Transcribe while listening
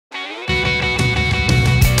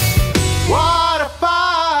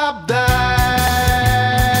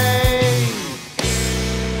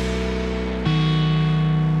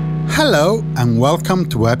and welcome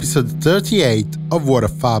to episode 38 of What a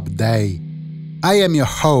Fab Day. I am your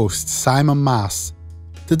host, Simon Mas.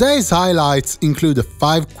 Today's highlights include a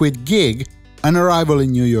 5 quid gig, an arrival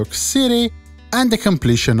in New York City, and the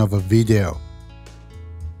completion of a video.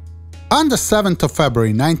 On the 7th of February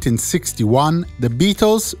 1961, the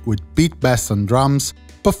Beatles, with Pete Best on drums,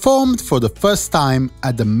 performed for the first time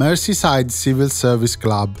at the Merseyside Civil Service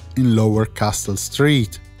Club in Lower Castle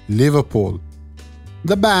Street, Liverpool.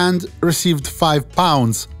 The band received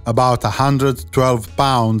 £5, about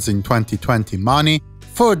 £112 in 2020 money,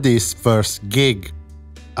 for this first gig.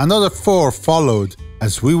 Another 4 followed,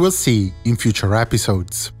 as we will see in future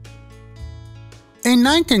episodes. In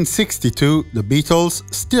 1962, the Beatles,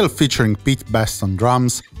 still featuring Pete Best on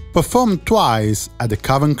drums, performed twice at the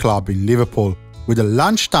Cavern Club in Liverpool, with a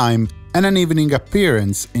lunchtime and an evening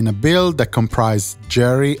appearance in a bill that comprised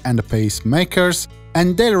Jerry and the Pacemakers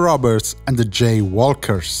and Dale Roberts and the Jay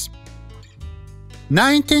Walkers.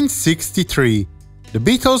 1963. The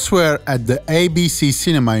Beatles were at the ABC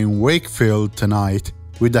Cinema in Wakefield tonight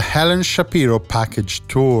with the Helen Shapiro package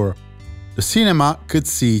tour. The cinema could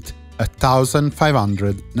seat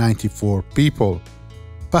 1,594 people.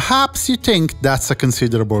 Perhaps you think that's a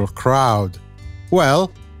considerable crowd.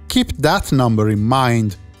 Well, keep that number in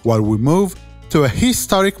mind while we move to a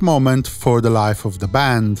historic moment for the life of the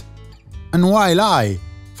band. And while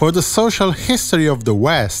for the social history of the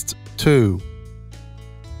West, too.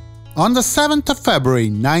 On the 7th of February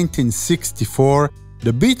 1964,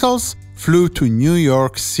 the Beatles flew to New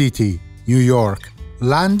York City, New York,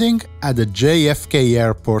 landing at the JFK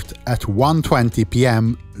airport at 1:20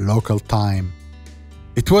 p.m. local time.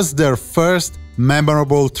 It was their first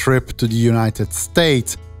memorable trip to the United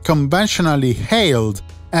States, conventionally hailed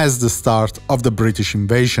as the start of the British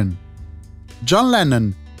invasion. John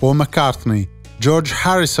Lennon, Paul McCartney, George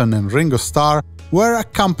Harrison and Ringo Starr were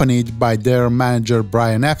accompanied by their manager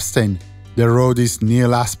Brian Epstein, their roadies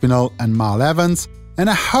Neil Aspinall and Mal Evans, and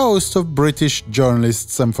a host of British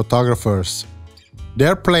journalists and photographers.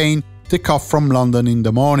 Their plane took off from London in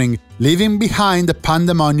the morning, leaving behind a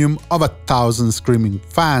pandemonium of 1,000 screaming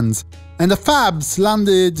fans, and the Fabs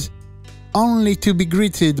landed only to be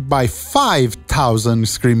greeted by 5,000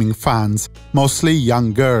 screaming fans, mostly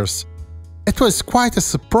young girls. It was quite a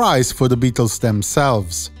surprise for the Beatles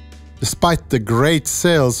themselves. Despite the great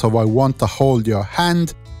sales of I Want to Hold Your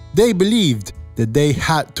Hand, they believed that they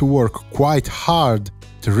had to work quite hard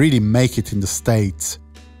to really make it in the States.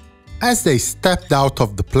 As they stepped out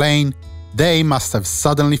of the plane, they must have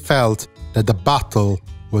suddenly felt that the battle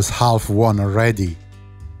was half won already.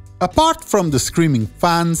 Apart from the screaming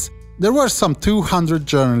fans, there were some 200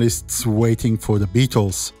 journalists waiting for the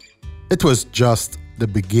Beatles. It was just the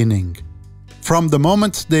beginning. From the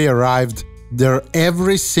moment they arrived, their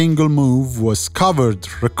every single move was covered,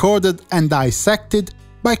 recorded and dissected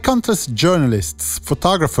by countless journalists,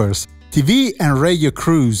 photographers, TV and radio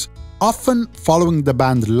crews, often following the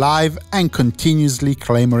band live and continuously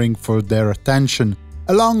clamoring for their attention,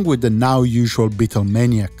 along with the now usual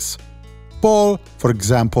Beatlemaniacs. Paul, for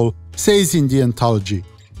example, says in the anthology,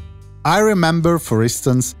 "I remember, for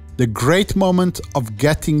instance, the great moment of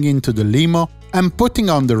getting into the limo and putting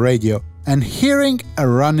on the radio and hearing a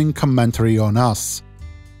running commentary on us.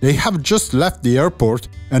 They have just left the airport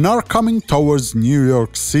and are coming towards New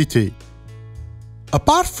York City."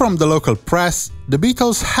 Apart from the local press, the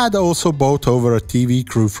Beatles had also brought over a TV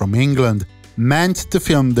crew from England, meant to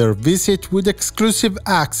film their visit with exclusive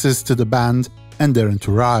access to the band and their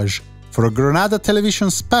entourage, for a Granada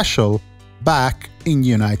television special back in the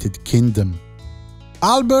United Kingdom.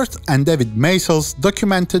 Albert and David Maysles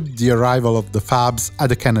documented the arrival of the Fabs at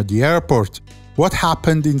the Kennedy Airport, what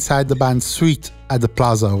happened inside the band's suite at the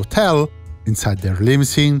Plaza Hotel, inside their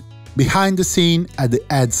limousine, behind the scene at the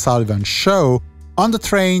Ed Sullivan Show, on the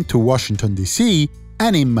train to Washington DC,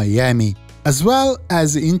 and in Miami, as well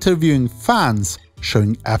as interviewing fans,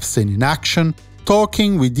 showing Epstein in action,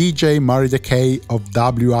 talking with DJ Murray Decay of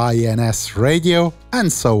WINS Radio,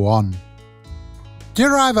 and so on. The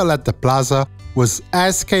arrival at the Plaza was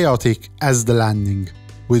as chaotic as the landing,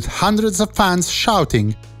 with hundreds of fans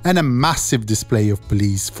shouting and a massive display of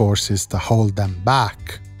police forces to hold them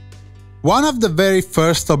back. One of the very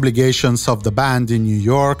first obligations of the band in New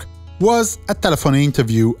York was a telephone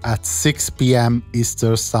interview at 6 p.m.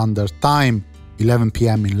 Eastern Standard Time, 11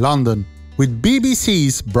 p.m. in London, with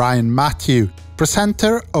BBC's Brian Matthew,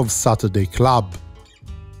 presenter of Saturday Club.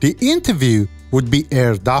 The interview would be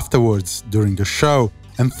aired afterwards during the show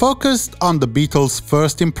and focused on the Beatles'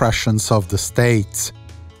 first impressions of the States.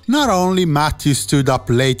 Not only Matthew stood up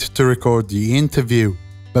late to record the interview,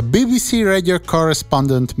 but BBC radio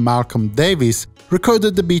correspondent Malcolm Davis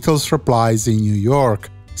recorded the Beatles' replies in New York,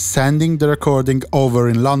 sending the recording over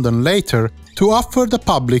in London later to offer the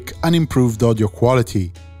public an improved audio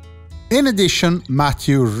quality. In addition,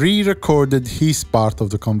 Matthew re-recorded his part of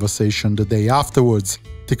the conversation the day afterwards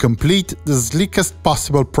to complete the slickest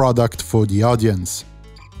possible product for the audience.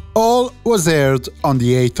 All was aired on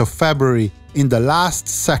the 8th of February in the last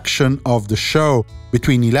section of the show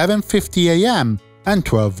between 11:50 AM and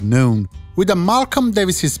 12 noon, with a Malcolm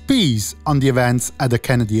Davis's piece on the events at the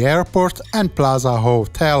Kennedy Airport and Plaza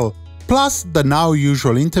Hotel, plus the now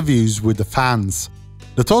usual interviews with the fans.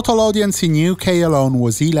 The total audience in UK alone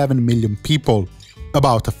was 11 million people,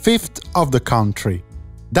 about a fifth of the country.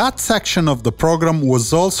 That section of the program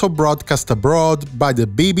was also broadcast abroad by the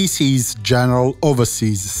BBC's General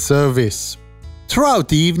Overseas Service. Throughout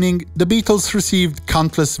the evening, the Beatles received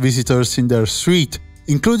countless visitors in their suite,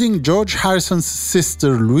 including George Harrison's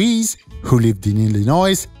sister Louise, who lived in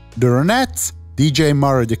Illinois, the Ronettes, DJ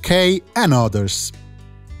Murray DeKay, and others.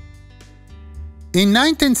 In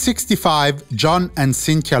 1965, John and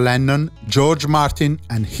Cynthia Lennon, George Martin,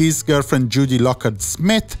 and his girlfriend Judy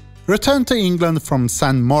Lockhart-Smith returned to England from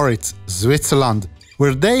St. Moritz, Switzerland,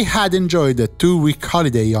 where they had enjoyed a 2-week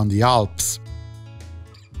holiday on the Alps.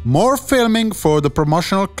 More filming for the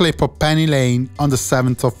promotional clip of Penny Lane on the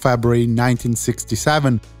 7th of February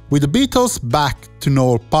 1967, with the Beatles back to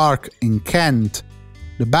Knoll Park in Kent.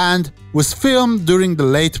 The band was filmed during the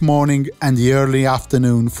late morning and the early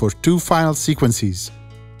afternoon for 2 final sequences.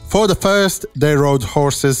 For the first, they rode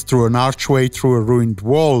horses through an archway through a ruined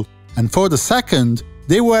wall, and for the second,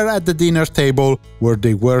 they were at the dinner table where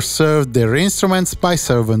they were served their instruments by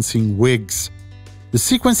servants in wigs. The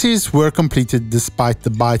sequences were completed despite the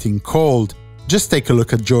biting cold. Just take a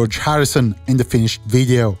look at George Harrison in the finished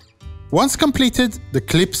video. Once completed, the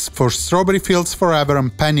clips for Strawberry Fields Forever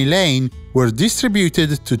and Penny Lane were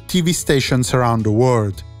distributed to TV stations around the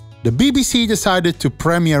world. The BBC decided to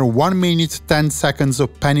premiere 1 minute 10 seconds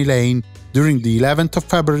of Penny Lane during the 11th of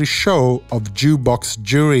February show of Jukebox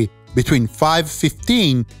Jury between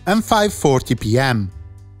 5:15 and 5:40 p.m.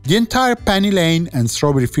 The entire Penny Lane and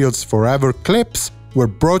Strawberry Fields Forever clips were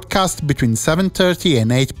broadcast between 7:30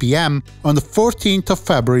 and 8 p.m. on the 14th of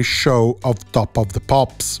February show of Top of the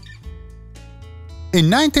Pops. In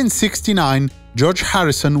 1969, George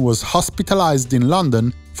Harrison was hospitalized in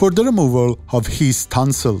London for the removal of his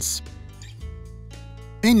tonsils.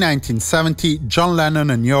 In 1970, John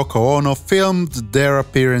Lennon and Yoko Ono filmed their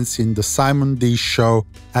appearance in the Simon D Show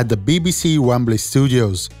at the BBC Wembley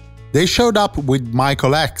Studios. They showed up with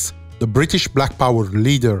Michael X, the British Black Power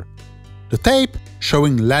leader. The tape,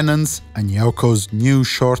 showing Lennon's and Yoko's new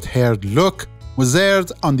short-haired look, was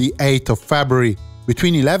aired on the 8th of February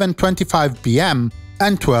between 11:25 p.m.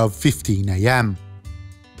 and 12:15 a.m.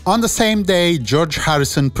 On the same day, George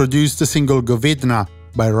Harrison produced the single Govidna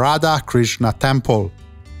by Radha Krishna Temple.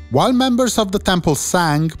 While members of the temple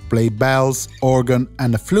sang, played bells, organ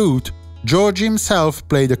and a flute, George himself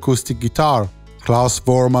played acoustic guitar, Klaus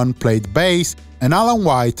Vormann played bass, and Alan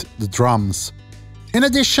White the drums. In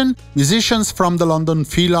addition, musicians from the London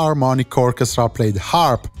Philharmonic Orchestra played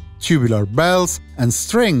harp, tubular bells and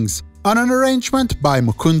strings on an arrangement by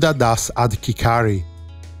Mukunda Das Adhikari.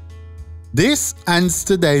 This ends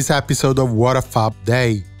today's episode of What a Fab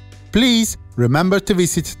Day. Please remember to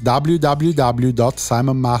visit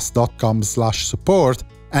www.simonmas.com/support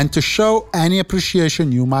and to show any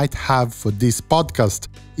appreciation you might have for this podcast,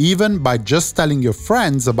 even by just telling your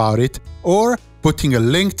friends about it or putting a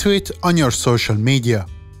link to it on your social media.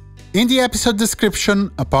 In the episode description,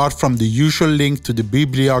 apart from the usual link to the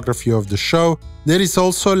bibliography of the show, there is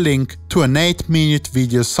also a link to an 8-minute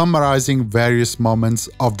video summarizing various moments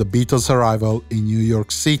of the Beatles' arrival in New York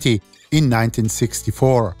City in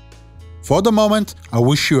 1964. For the moment, I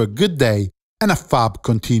wish you a good day and a fab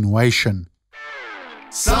continuation.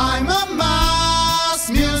 Simon Mas,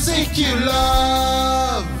 music you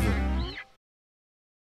love.